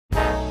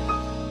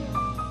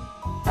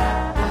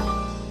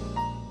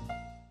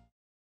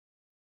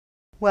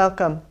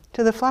Welcome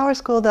to the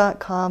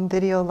flowerschool.com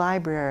video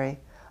library.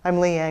 I'm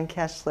Leanne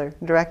Kessler,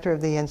 director of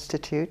the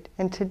Institute,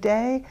 and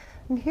today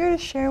I'm here to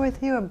share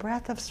with you a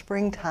breath of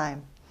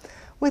springtime.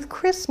 With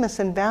Christmas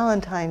and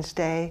Valentine's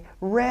Day,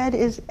 red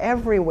is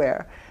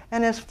everywhere,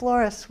 and as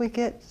florists we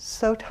get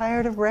so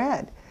tired of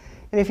red.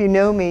 And if you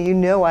know me, you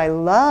know I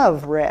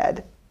love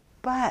red.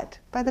 But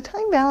by the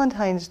time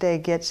Valentine's Day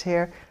gets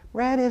here,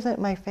 red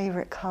isn't my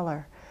favorite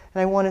color.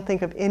 And I want to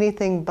think of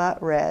anything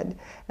but red. And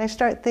I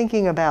start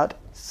thinking about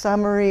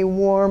summery,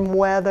 warm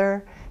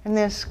weather and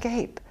the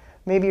escape.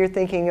 Maybe you're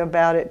thinking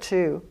about it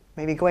too.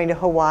 Maybe going to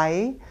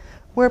Hawaii,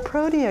 where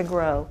protea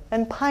grow,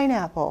 and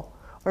pineapple.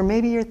 Or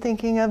maybe you're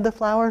thinking of the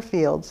flower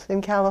fields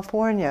in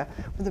California,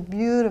 where the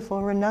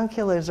beautiful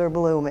ranunculus are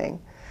blooming.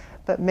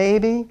 But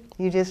maybe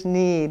you just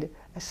need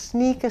a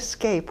sneak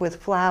escape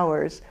with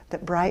flowers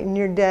that brighten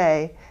your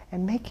day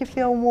and make you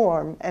feel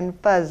warm and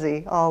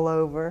fuzzy all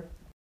over.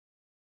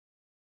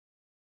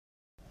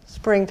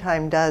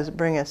 Springtime does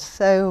bring us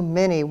so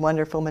many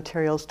wonderful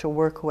materials to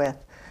work with.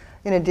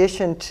 In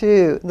addition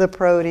to the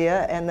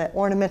protea and the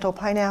ornamental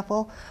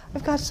pineapple,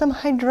 I've got some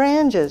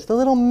hydrangeas, the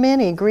little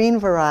mini green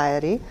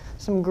variety,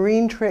 some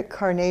green trick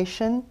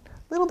carnation, a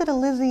little bit of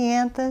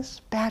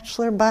lisianthus,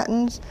 bachelor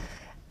buttons,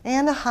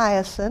 and a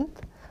hyacinth.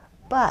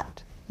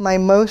 But my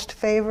most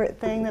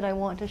favorite thing that I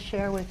want to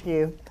share with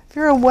you, if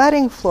you're a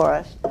wedding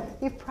florist,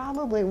 you've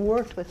probably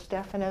worked with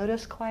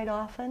stephanotis quite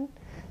often.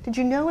 Did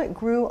you know it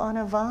grew on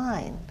a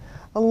vine?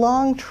 A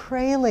long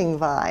trailing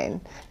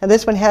vine. Now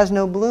this one has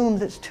no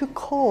blooms, it's too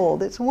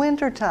cold, it's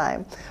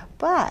wintertime.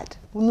 But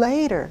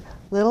later,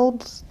 little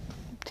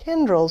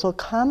tendrils will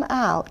come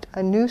out,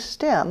 a new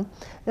stem,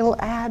 it will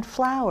add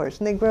flowers.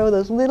 And they grow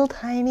those little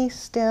tiny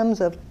stems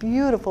of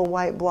beautiful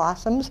white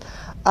blossoms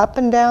up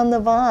and down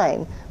the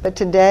vine. But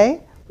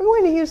today, we're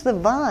going to use the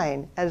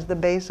vine as the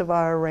base of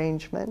our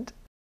arrangement.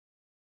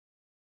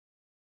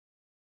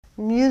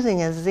 I'm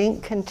using a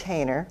zinc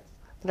container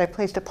that I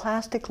placed a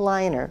plastic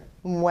liner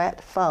in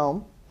wet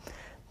foam.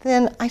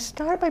 Then I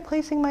start by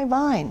placing my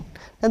vine.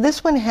 Now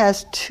this one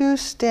has two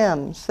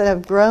stems that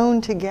have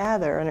grown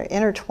together and are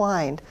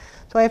intertwined.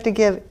 So I have to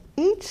give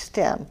each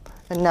stem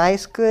a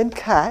nice good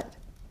cut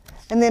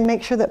and then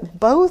make sure that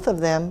both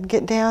of them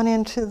get down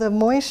into the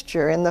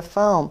moisture in the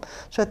foam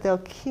so that they'll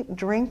keep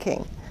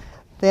drinking.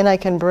 Then I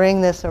can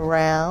bring this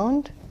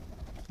around,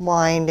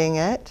 winding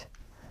it,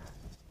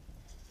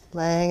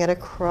 laying it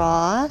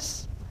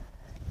across,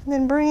 and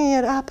then bringing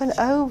it up and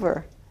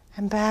over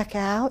and back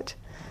out.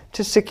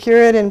 To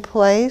secure it in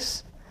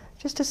place,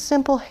 just a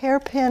simple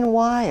hairpin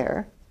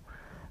wire,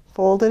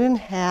 fold it in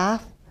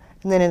half,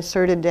 and then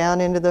insert it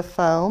down into the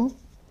foam.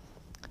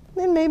 And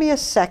then maybe a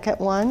second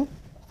one,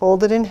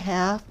 fold it in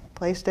half,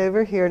 placed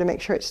over here to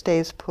make sure it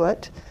stays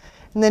put.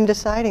 And then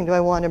deciding, do I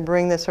want to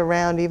bring this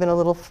around even a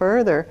little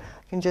further?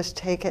 I can just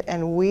take it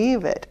and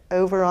weave it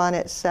over on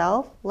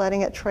itself,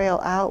 letting it trail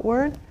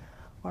outward,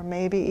 or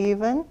maybe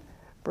even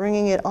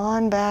bringing it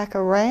on back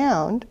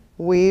around,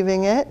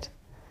 weaving it,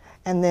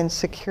 and then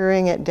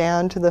securing it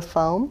down to the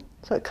foam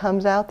so it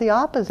comes out the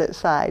opposite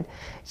side.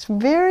 It's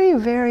very,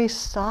 very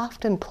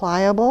soft and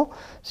pliable,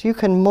 so you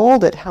can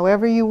mold it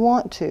however you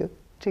want to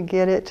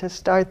get it to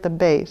start the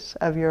base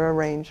of your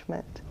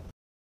arrangement.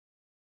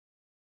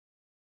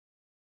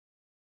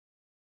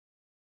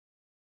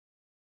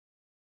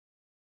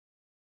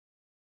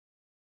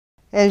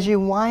 As you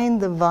wind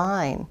the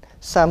vine,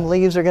 some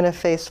leaves are going to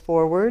face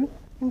forward,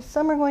 and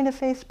some are going to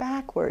face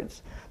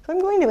backwards. So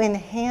I'm going to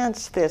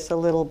enhance this a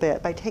little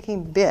bit by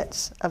taking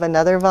bits of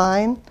another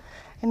vine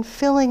and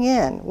filling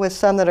in with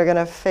some that are going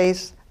to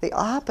face the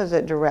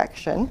opposite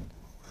direction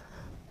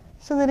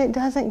so that it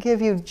doesn't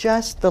give you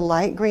just the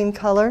light green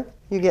color.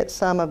 You get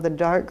some of the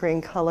dark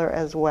green color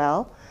as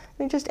well.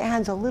 And it just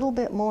adds a little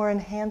bit more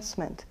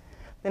enhancement.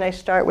 Then I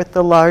start with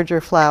the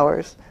larger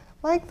flowers,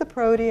 like the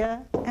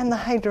protea and the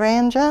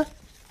hydrangea.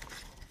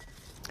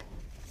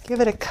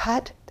 Give it a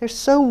cut. They're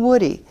so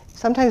woody.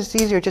 Sometimes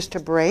it's easier just to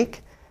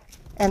break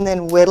and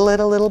then whittle it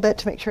a little bit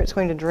to make sure it's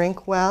going to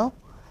drink well.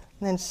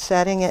 And then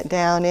setting it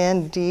down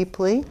in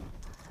deeply.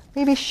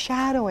 Maybe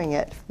shadowing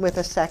it with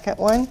a second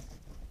one.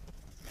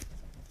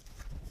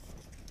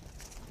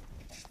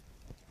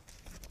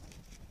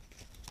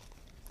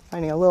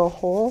 Finding a little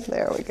hole.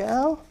 There we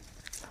go.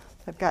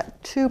 I've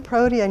got two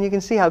protea, and you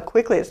can see how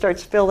quickly it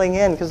starts filling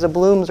in because the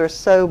blooms are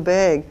so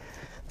big.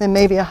 Then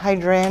maybe a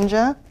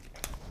hydrangea.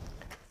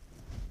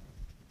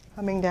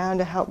 Coming down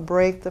to help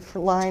break the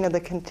line of the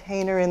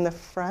container in the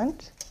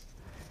front.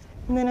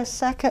 And then a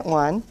second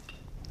one,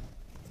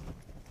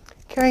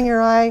 carrying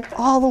your eye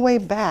all the way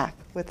back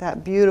with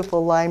that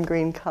beautiful lime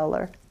green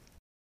color.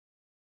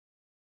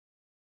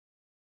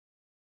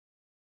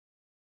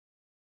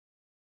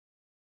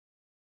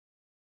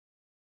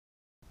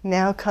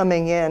 Now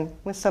coming in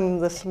with some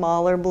of the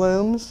smaller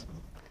blooms,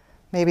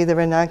 maybe the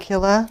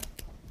ranuncula,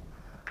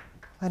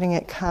 letting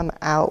it come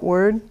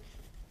outward,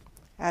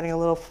 adding a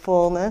little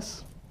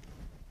fullness.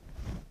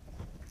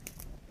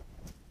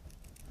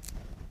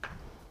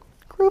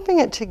 Grouping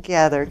it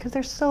together because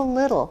they're so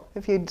little.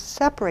 If you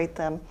separate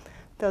them,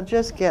 they'll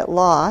just get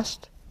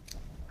lost.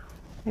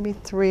 Maybe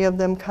 3 of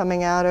them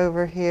coming out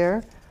over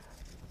here.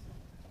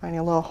 Finding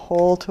a little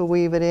hole to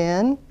weave it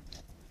in.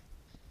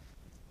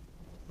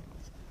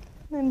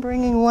 And then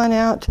bringing one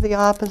out to the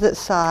opposite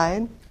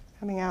side,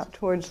 coming out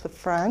towards the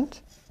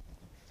front.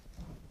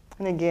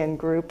 And again,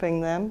 grouping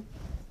them.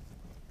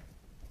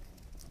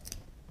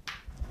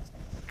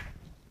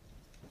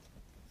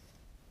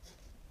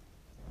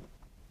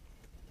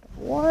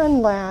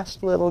 One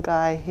last little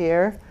guy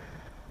here.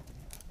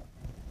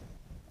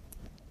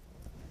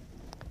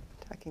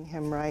 Tucking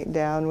him right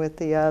down with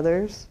the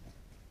others.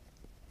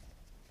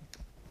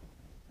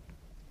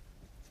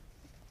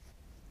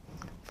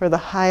 For the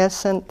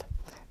hyacinth,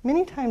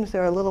 many times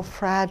they're a little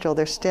fragile.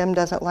 Their stem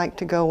doesn't like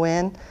to go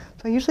in.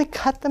 So I usually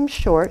cut them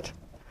short.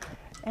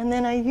 And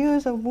then I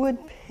use a wood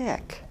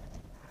pick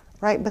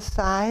right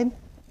beside,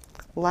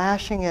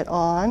 lashing it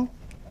on.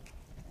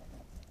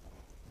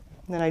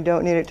 And then I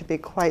don't need it to be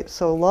quite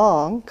so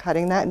long,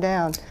 cutting that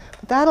down.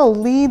 But that'll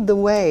lead the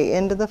way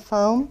into the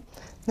foam.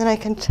 Then I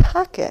can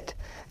tuck it.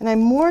 And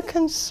I'm more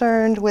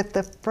concerned with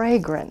the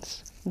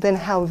fragrance than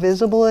how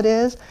visible it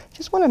is.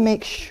 Just want to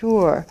make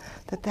sure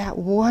that that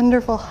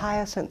wonderful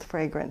hyacinth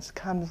fragrance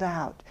comes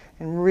out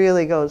and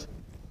really goes,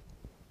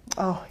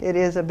 oh, it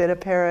is a bit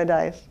of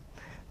paradise.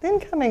 Then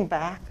coming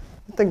back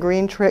with the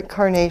green trick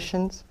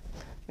carnations,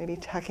 maybe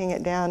tucking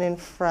it down in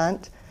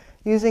front,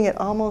 using it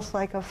almost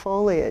like a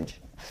foliage,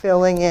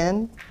 filling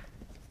in.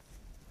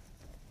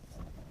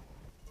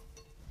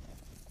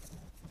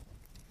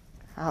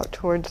 Out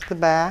towards the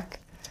back.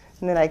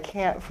 And then I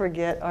can't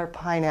forget our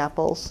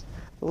pineapples,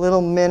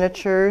 little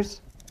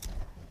miniatures,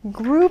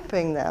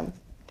 grouping them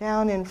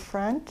down in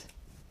front,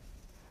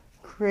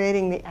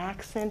 creating the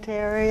accent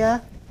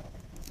area,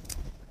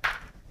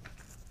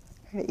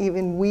 and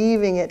even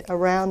weaving it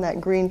around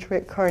that green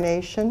trick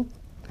carnation.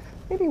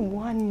 Maybe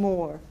one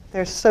more.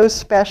 They're so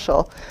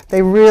special.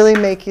 They really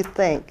make you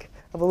think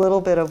of a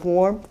little bit of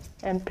warmth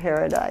and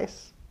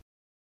paradise.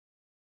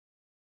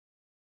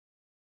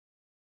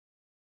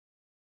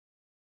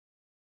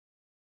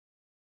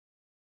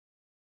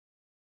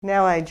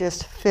 Now I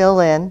just fill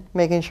in,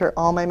 making sure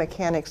all my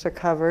mechanics are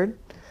covered.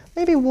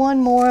 Maybe one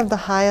more of the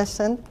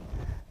hyacinth.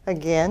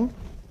 Again,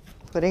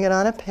 putting it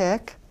on a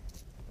pick.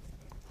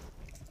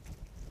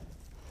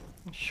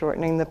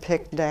 Shortening the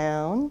pick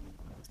down.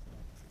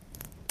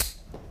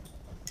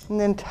 And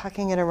then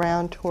tucking it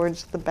around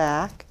towards the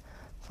back.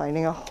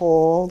 Finding a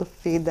hole to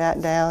feed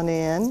that down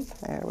in.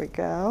 There we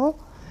go.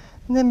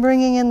 And then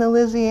bringing in the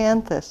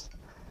Lisianthus.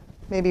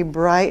 Maybe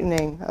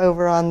brightening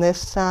over on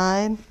this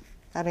side.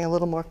 Adding a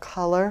little more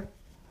color,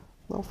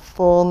 a little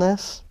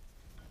fullness.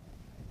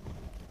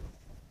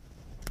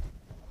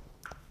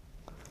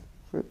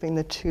 Grouping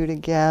the two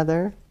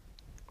together.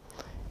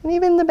 And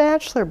even the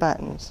bachelor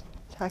buttons,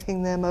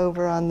 tucking them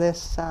over on this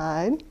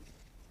side.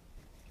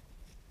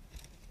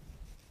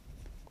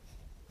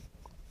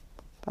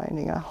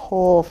 Finding a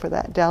hole for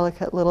that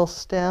delicate little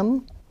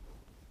stem.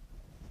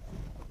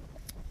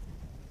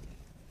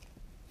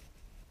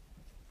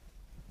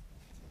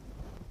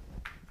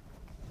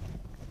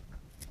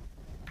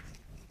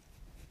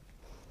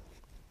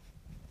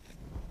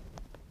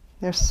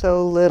 They're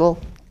so little.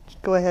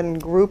 Just go ahead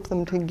and group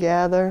them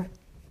together.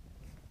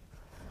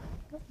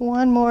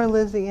 One more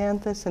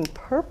Lisianthus in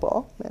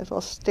purple. May as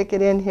well stick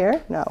it in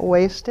here, not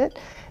waste it.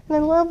 And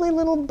a lovely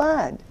little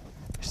bud.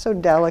 They're so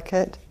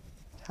delicate.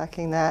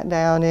 Tucking that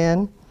down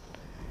in.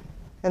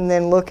 And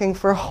then looking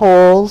for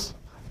holes,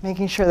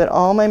 making sure that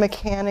all my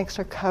mechanics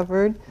are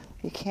covered.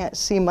 You can't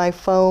see my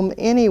foam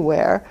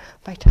anywhere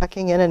by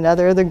tucking in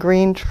another of the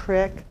green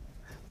trick.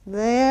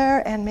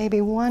 There, and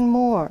maybe one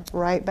more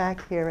right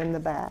back here in the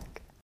back.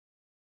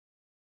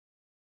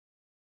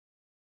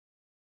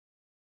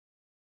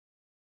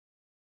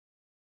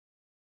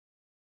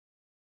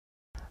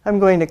 I'm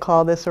going to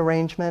call this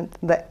arrangement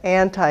the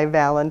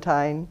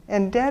Anti-Valentine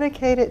and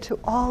dedicate it to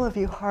all of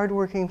you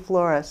hardworking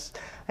florists.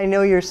 I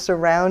know you're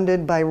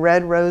surrounded by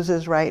red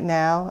roses right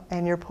now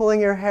and you're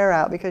pulling your hair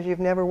out because you've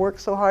never worked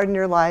so hard in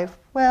your life,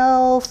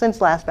 well,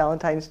 since last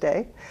Valentine's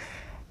Day.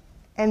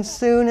 And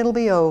soon it'll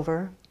be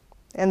over.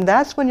 And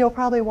that's when you'll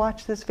probably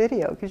watch this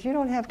video because you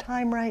don't have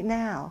time right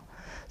now.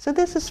 So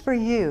this is for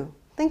you.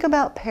 Think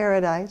about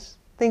paradise.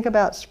 Think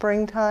about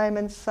springtime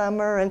and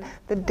summer and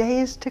the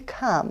days to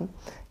come.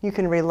 You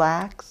can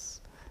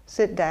relax,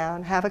 sit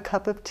down, have a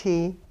cup of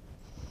tea,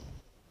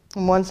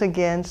 and once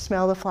again,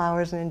 smell the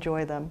flowers and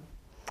enjoy them.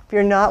 If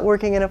you're not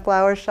working in a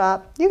flower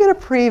shop, you get a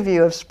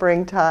preview of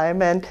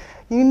springtime and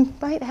you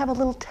might have a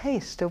little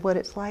taste of what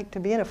it's like to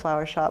be in a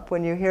flower shop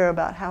when you hear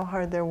about how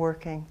hard they're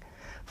working.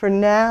 For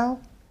now,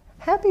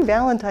 happy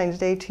Valentine's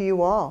Day to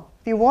you all.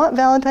 If you want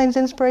Valentine's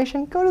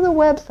inspiration, go to the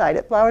website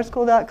at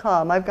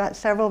flowerschool.com. I've got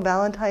several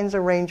Valentine's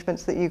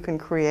arrangements that you can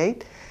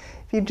create.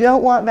 If you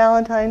don't want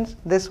Valentine's,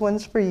 this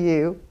one's for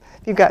you.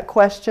 If you've got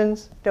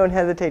questions, don't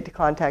hesitate to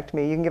contact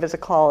me. You can give us a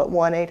call at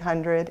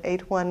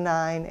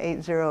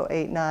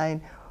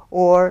 1-800-819-8089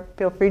 or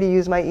feel free to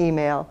use my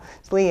email.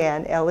 It's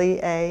Leanne,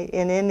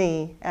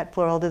 Leanne, at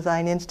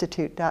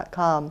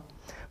floraldesigninstitute.com.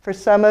 For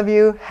some of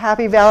you,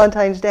 happy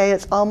Valentine's Day.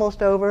 It's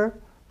almost over.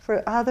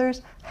 For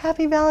others,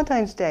 happy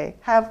Valentine's Day.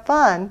 Have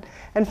fun.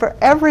 And for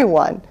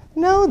everyone,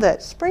 know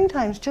that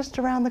springtime's just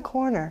around the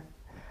corner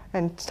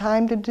and it's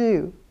time to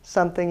do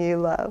something you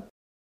love.